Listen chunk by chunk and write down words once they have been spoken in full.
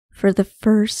For the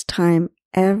first time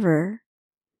ever,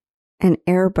 an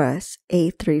Airbus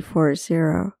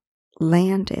A340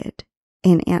 landed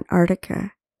in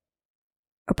Antarctica.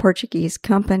 A Portuguese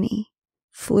company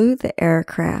flew the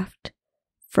aircraft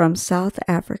from South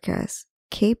Africa's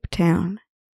Cape Town.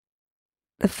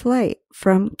 The flight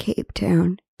from Cape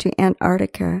Town to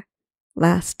Antarctica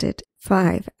lasted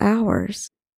 5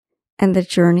 hours, and the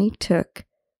journey took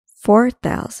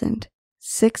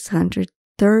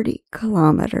 4,630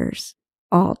 kilometers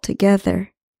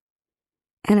altogether.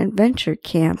 An adventure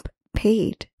camp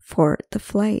paid for the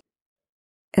flight,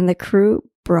 and the crew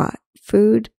brought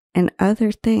food and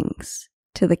other things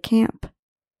to the camp.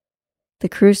 The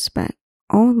crew spent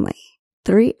only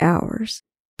 3 hours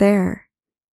there.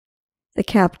 The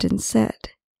captain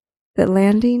said that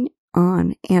landing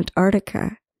on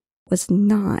Antarctica was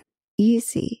not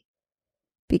easy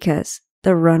because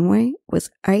the runway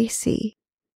was icy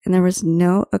and there was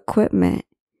no equipment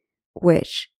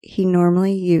which he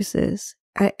normally uses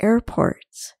at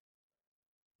airports.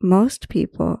 Most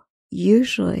people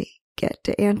usually get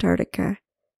to Antarctica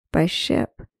by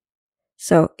ship,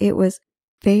 so it was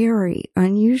very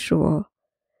unusual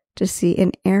to see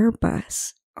an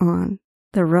Airbus on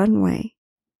the runway.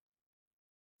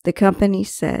 The company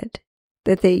said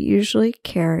that they usually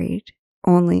carried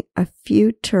only a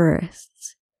few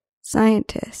tourists,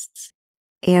 scientists,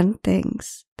 and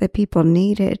things that people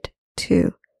needed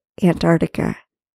to Antarctica.